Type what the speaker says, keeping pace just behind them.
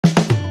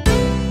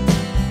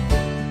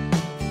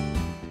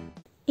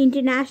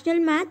International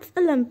Maths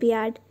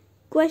Olympiad,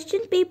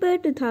 Question Paper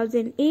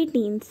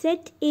 2018,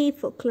 Set A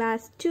for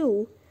Class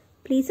 2.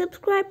 Please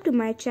subscribe to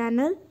my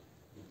channel.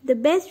 The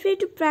best way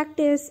to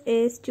practice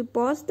is to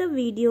pause the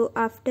video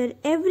after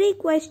every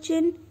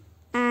question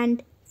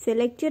and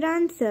select your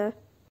answer.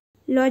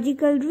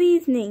 Logical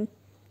reasoning.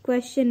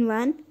 Question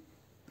 1.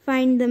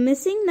 Find the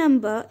missing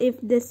number if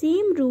the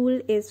same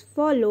rule is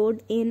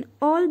followed in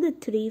all the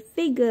three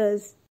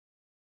figures.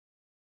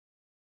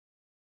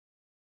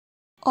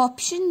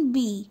 Option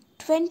B,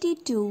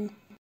 22.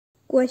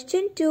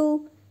 Question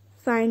 2.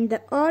 Find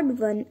the odd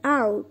one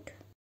out.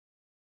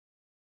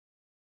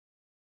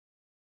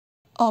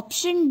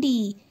 Option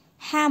D,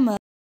 hammer.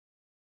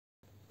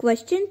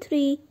 Question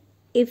 3.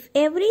 If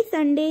every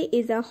Sunday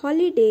is a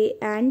holiday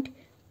and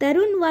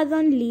Tarun was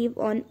on leave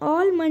on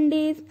all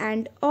Mondays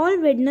and all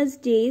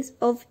Wednesdays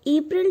of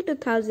April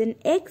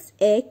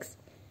 2000XX,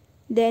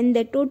 then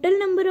the total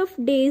number of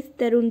days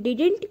Tarun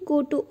didn't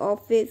go to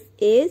office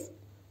is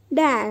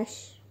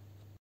dash.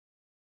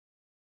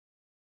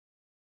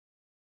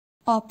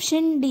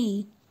 Option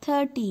D,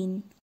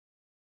 13.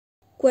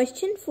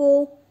 Question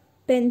 4.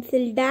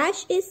 Pencil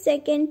dash is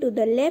second to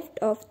the left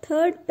of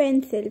third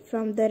pencil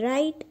from the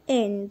right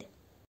end.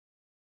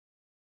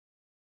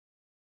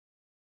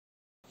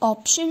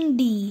 Option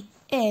D,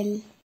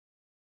 L.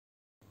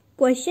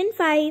 Question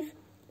 5.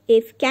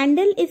 If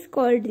candle is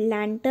called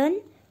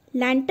lantern,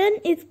 lantern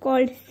is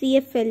called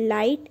CFL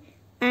light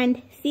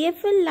and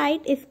CFL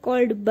light is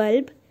called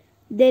bulb,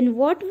 then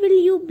what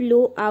will you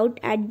blow out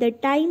at the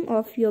time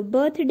of your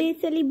birthday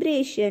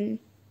celebration?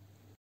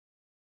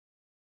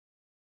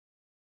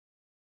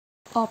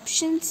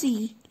 Option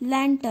C,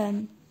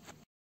 lantern.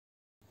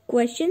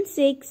 Question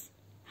 6.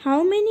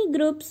 How many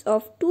groups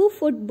of 2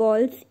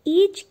 footballs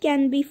each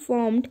can be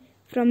formed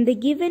from the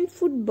given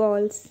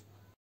footballs?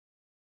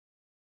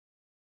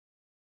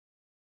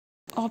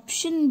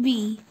 Option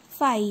B,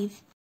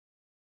 5.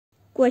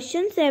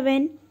 Question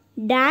 7.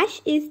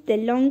 Dash is the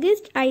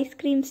longest ice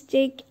cream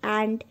stick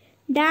and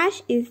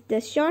dash is the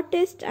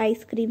shortest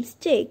ice cream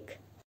stick.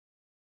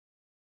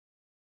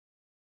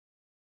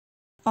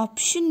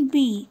 Option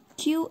B,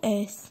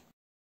 QS.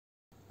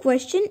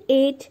 Question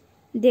 8.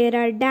 There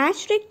are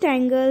dash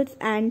rectangles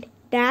and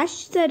dash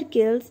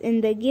circles in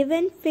the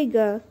given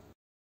figure.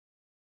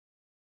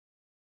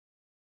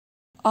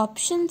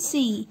 Option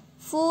C,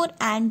 4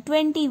 and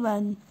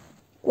 21.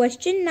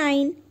 Question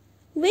 9.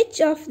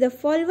 Which of the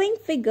following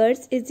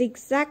figures is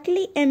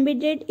exactly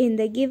embedded in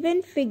the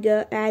given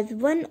figure as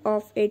one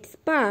of its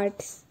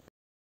parts?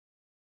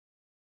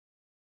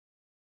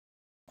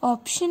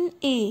 Option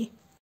A.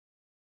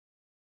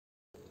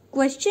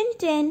 Question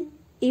 10.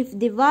 If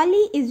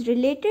Diwali is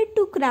related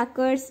to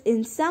crackers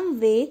in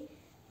some way,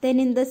 then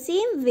in the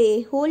same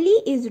way Holi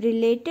is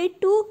related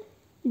to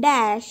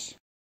dash.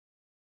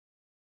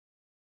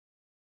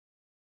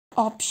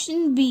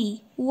 Option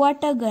B,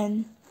 water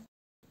gun.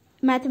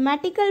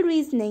 Mathematical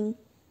reasoning.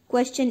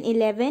 Question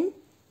 11.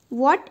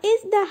 What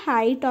is the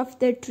height of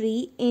the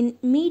tree in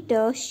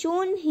meter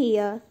shown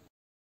here?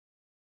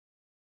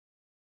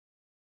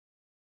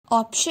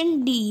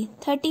 Option D,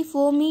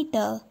 34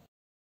 meter.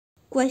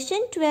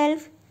 Question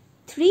 12.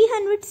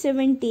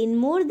 317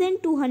 more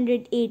than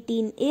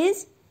 218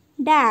 is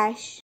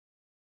dash.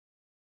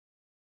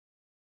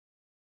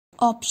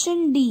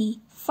 Option D,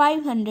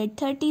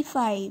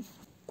 535.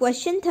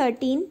 Question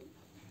 13.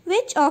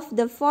 Which of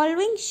the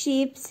following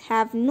shapes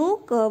have no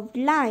curved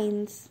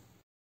lines?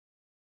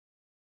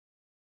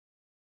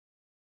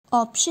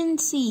 Option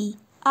C,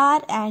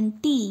 R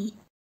and T.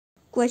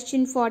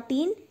 Question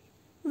 14.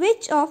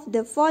 Which of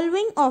the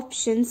following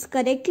options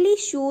correctly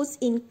shows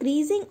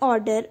increasing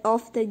order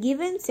of the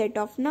given set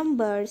of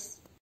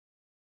numbers?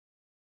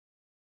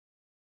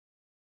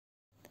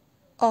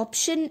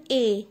 Option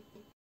A.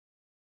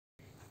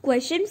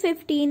 Question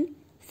 15.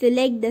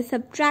 Select the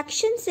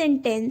subtraction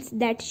sentence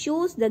that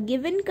shows the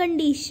given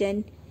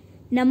condition.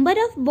 Number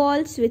of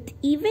balls with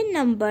even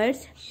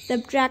numbers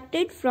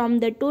subtracted from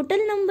the total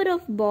number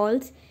of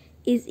balls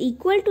is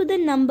equal to the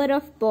number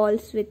of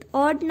balls with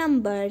odd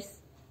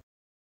numbers.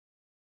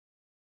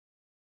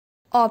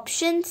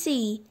 Option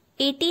C,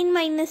 18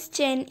 minus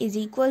 10 is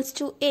equals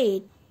to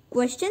 8.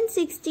 Question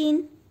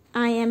 16.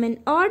 I am an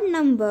odd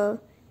number.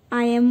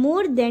 I am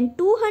more than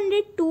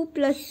 202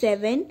 plus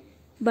 7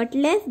 but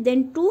less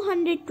than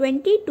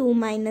 222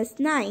 minus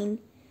 9.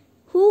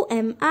 Who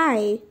am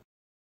I?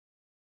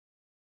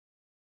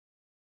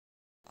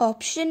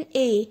 Option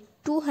A,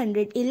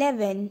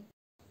 211.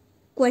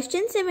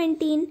 Question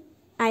 17.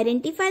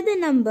 Identify the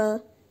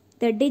number.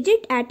 The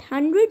digit at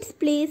hundreds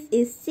place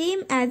is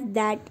same as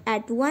that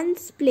at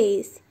ones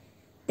place.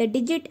 The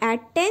digit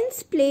at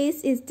tens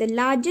place is the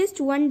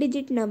largest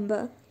one-digit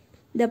number.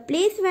 The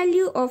place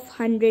value of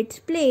hundreds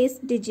place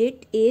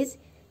digit is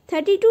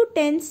 32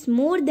 tenths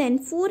more than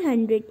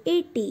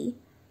 480.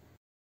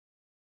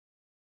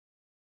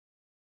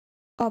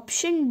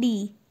 Option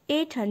D,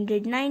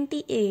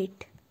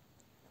 898.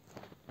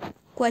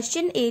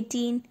 Question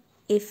 18.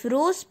 If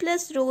rose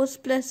plus rose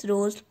plus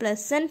rose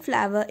plus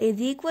sunflower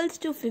is equals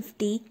to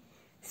 50,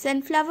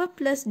 sunflower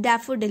plus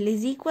daffodil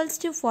is equals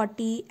to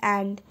 40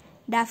 and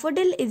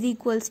daffodil is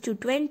equals to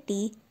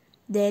 20,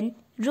 then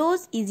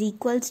rose is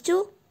equals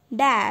to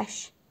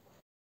dash.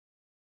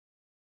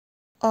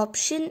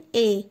 Option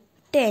A,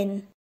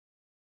 10.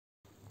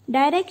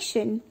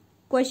 Direction.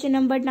 Question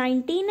number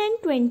 19 and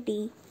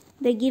 20.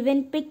 The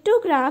given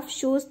pictograph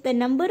shows the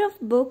number of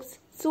books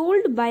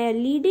sold by a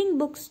leading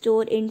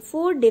bookstore in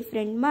 4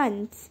 different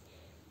months.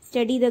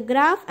 Study the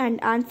graph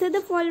and answer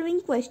the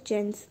following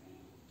questions.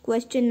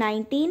 Question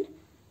 19.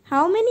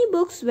 How many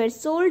books were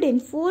sold in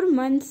 4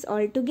 months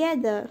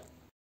altogether?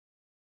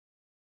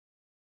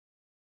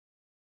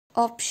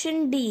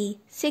 Option D,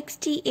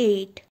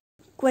 68.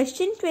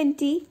 Question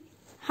 20.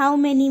 How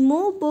many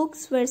more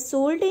books were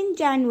sold in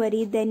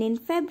January than in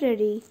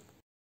February?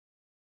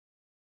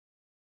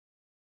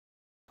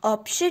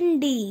 Option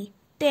D,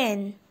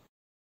 10.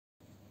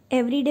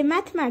 Everyday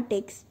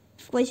mathematics.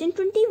 Question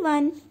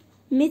 21.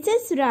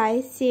 Mrs.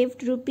 Rai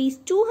saved rupees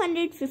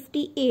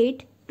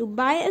 258 to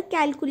buy a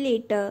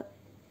calculator.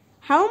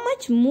 How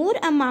much more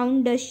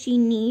amount does she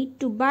need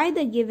to buy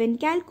the given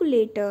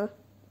calculator?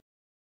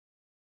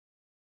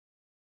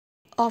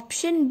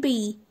 Option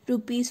B,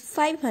 rupees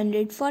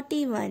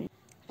 541.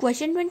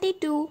 Question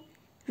 22.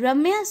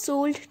 Ramya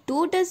sold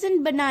 2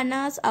 dozen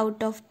bananas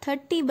out of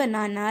 30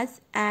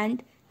 bananas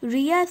and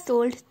Riya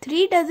sold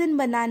 3 dozen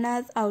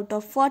bananas out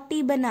of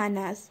 40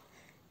 bananas.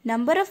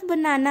 Number of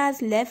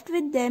bananas left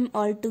with them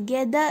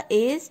altogether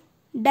is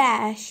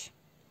dash.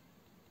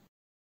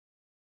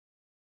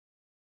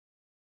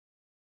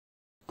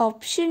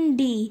 Option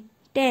D,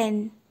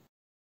 10.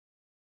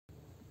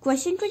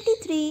 Question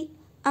 23.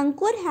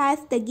 Ankur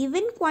has the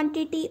given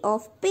quantity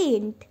of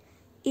paint.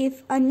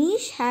 If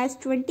Anish has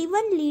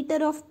 21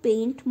 liter of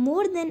paint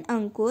more than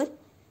Ankur,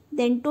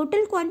 then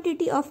total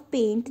quantity of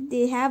paint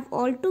they have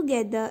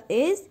altogether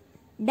is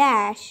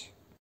dash.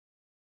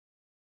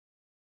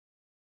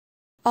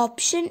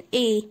 Option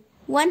A,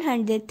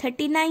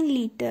 139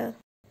 liter.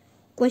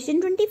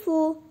 Question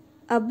 24.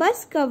 A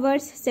bus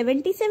covers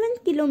 77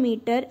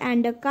 km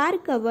and a car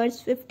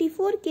covers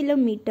 54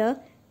 km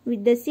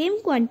with the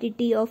same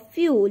quantity of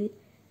fuel.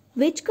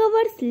 Which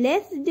covers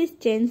less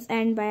distance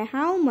and by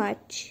how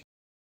much?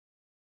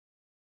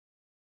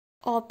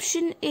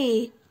 Option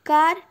A,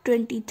 car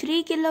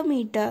 23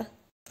 km.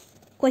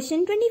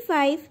 Question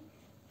 25.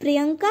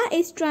 Priyanka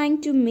is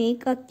trying to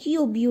make a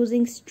cube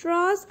using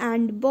straws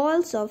and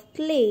balls of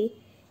clay.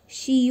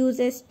 She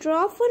uses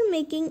straw for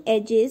making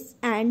edges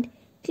and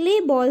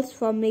clay balls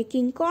for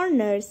making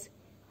corners.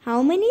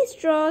 How many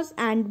straws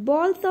and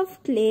balls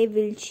of clay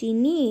will she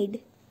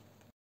need?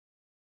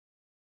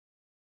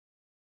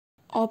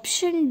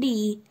 Option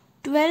D,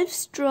 12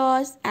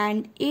 straws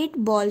and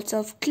 8 balls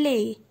of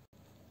clay.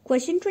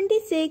 Question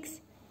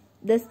 26.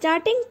 The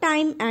starting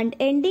time and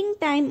ending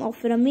time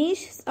of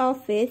Ramesh's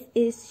office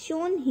is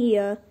shown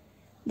here.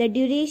 The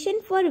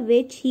duration for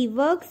which he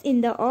works in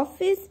the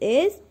office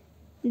is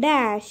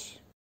dash.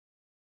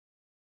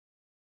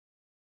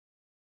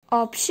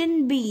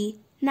 Option B,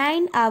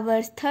 9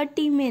 hours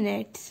 30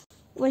 minutes.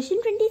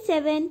 Question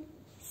 27.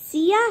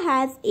 Sia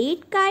has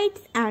 8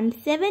 kites and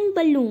 7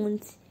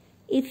 balloons.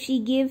 If she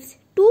gives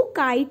 2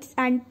 kites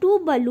and 2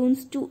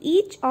 balloons to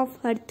each of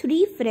her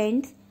 3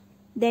 friends,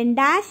 then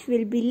dash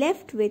will be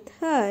left with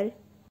her.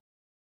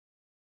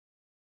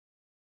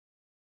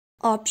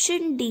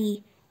 Option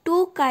D,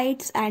 2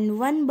 kites and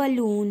 1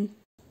 balloon.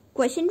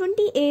 Question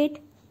 28.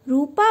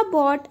 Rupa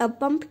bought a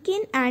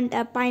pumpkin and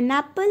a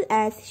pineapple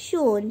as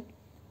shown.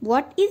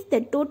 What is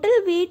the total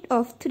weight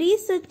of 3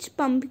 such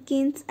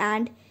pumpkins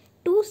and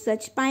 2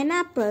 such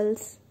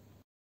pineapples?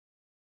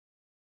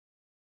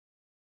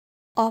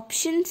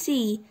 Option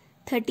C,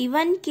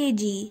 31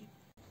 kg.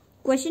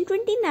 Question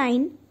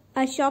 29.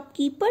 A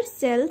shopkeeper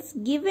sells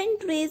given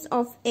trays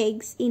of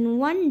eggs in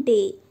one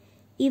day.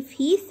 If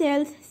he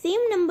sells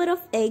same number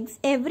of eggs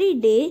every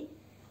day,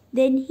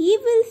 then he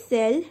will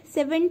sell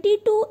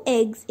 72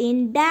 eggs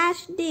in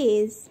dash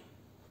days.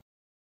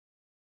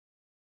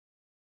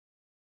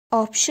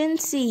 Option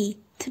C,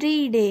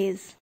 3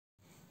 days.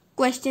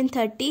 Question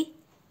 30.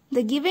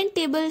 The given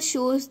table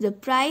shows the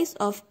price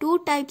of 2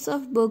 types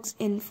of books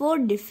in 4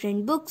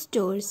 different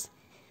bookstores.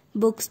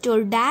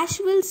 Bookstore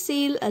dash will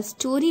sell a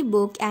story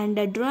book and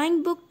a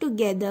drawing book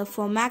together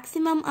for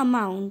maximum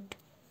amount.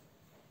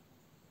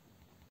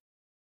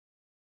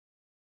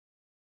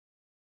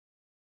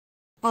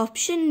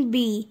 Option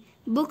B,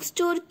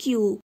 bookstore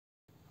Q.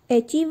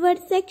 Achiever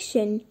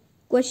section.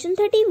 Question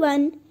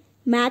 31.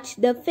 Match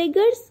the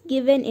figures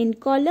given in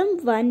column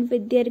 1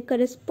 with their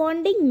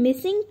corresponding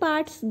missing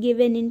parts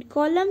given in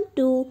column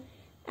 2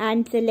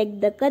 and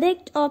select the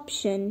correct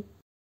option.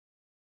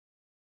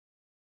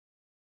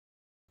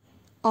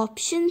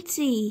 Option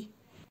C.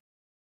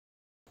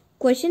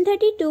 Question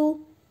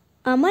 32.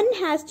 Aman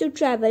has to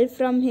travel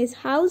from his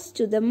house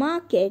to the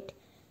market.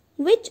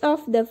 Which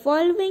of the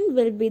following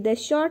will be the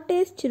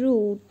shortest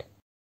route?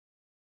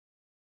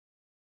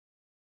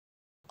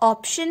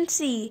 Option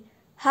C,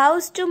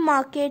 house to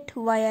market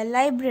via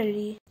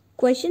library.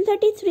 Question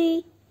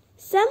 33.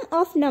 Sum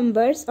of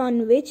numbers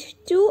on which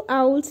 2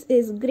 owls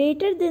is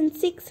greater than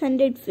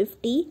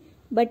 650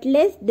 but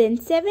less than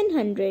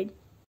 700.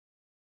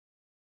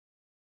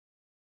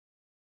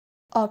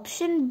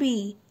 Option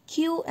B.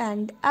 Q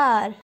and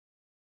R.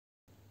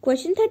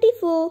 Question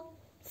 34.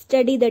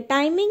 Study the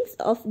timings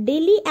of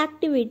daily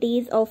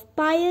activities of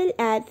Payal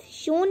as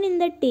shown in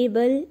the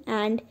table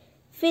and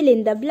fill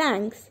in the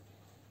blanks.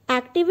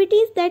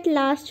 Activities that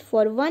last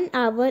for 1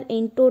 hour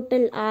in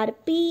total are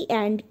P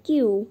and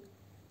Q.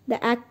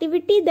 The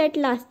activity that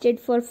lasted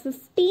for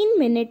 15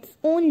 minutes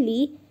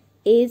only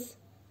is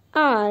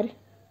R.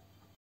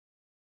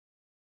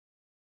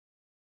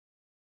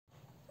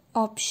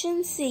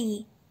 Option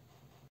C.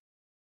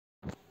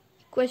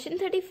 Question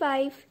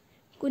 35.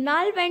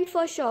 Kunal went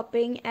for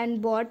shopping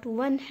and bought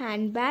 1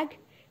 handbag,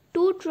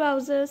 2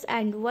 trousers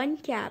and 1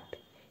 cap.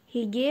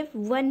 He gave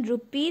 1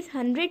 rupees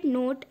 100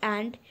 note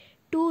and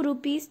 2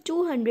 rupees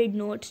 200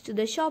 notes to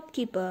the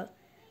shopkeeper.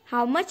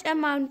 How much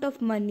amount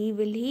of money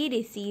will he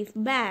receive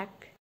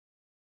back?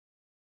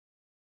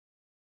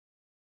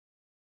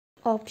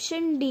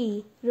 Option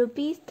D.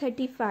 Rupees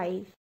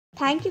 35.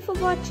 Thank you for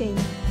watching.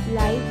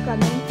 Like,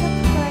 comment,